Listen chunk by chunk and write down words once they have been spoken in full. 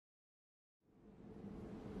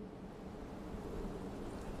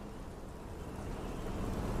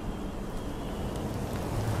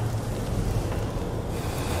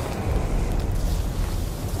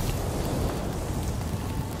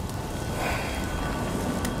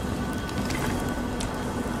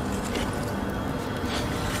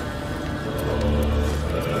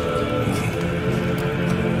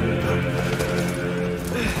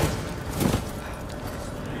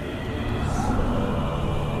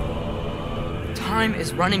time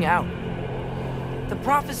is running out. The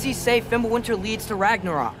prophecies say Fimbulwinter leads to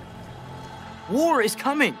Ragnarok. War is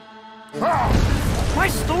coming. My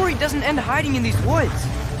story doesn't end hiding in these woods.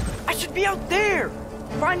 I should be out there,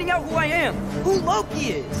 finding out who I am, who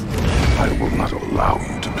Loki is. I will not allow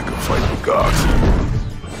you to pick a fight with gods.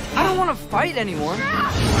 I don't want to fight anyone.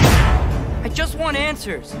 I just want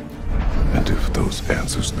answers. And if those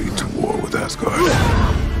answers lead to war with Asgard?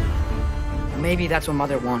 Maybe that's what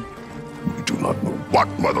Mother wanted. We do not know what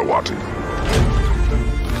Mother wanted.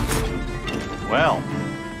 Well,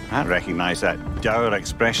 I recognize that dour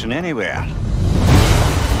expression anywhere.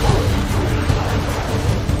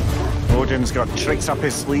 Odin's got tricks up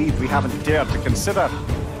his sleeve we haven't dared to consider.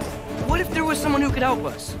 What if there was someone who could help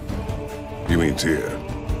us? You mean Tyr,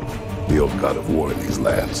 the old god of war in these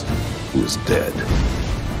lands, who is dead?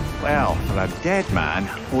 Well, for a dead man,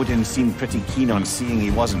 Odin seemed pretty keen on seeing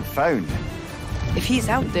he wasn't found. If he's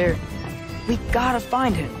out there, we gotta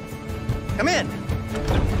find him. Come in.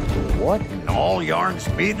 What in all yarns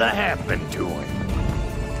be the happened to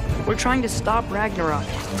him? We're trying to stop Ragnarok,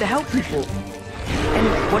 to help people.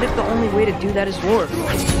 And what if the only way to do that is war?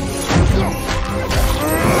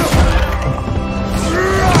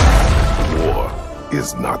 War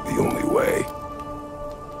is not the only way.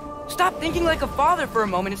 Stop thinking like a father for a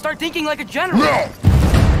moment and start thinking like a general. No!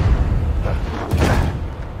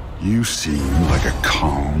 You seem like a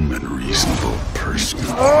calm and reasonable person.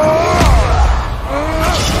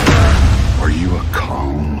 Are you a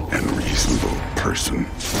calm and reasonable person?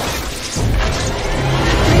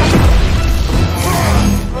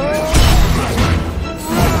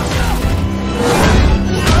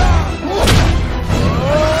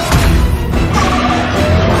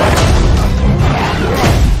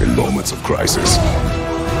 In moments of crisis,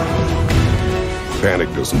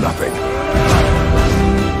 panic does nothing.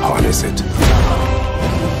 Harness it.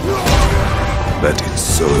 Let it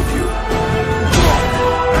serve you.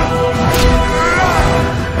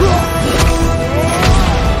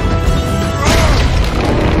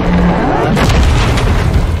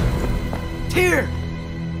 Tyr!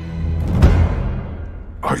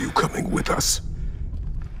 Are you coming with us?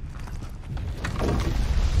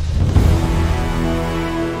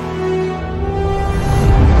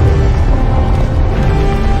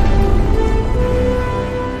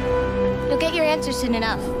 You'll get your answers soon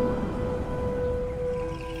enough.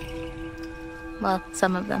 Well,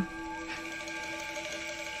 some of them.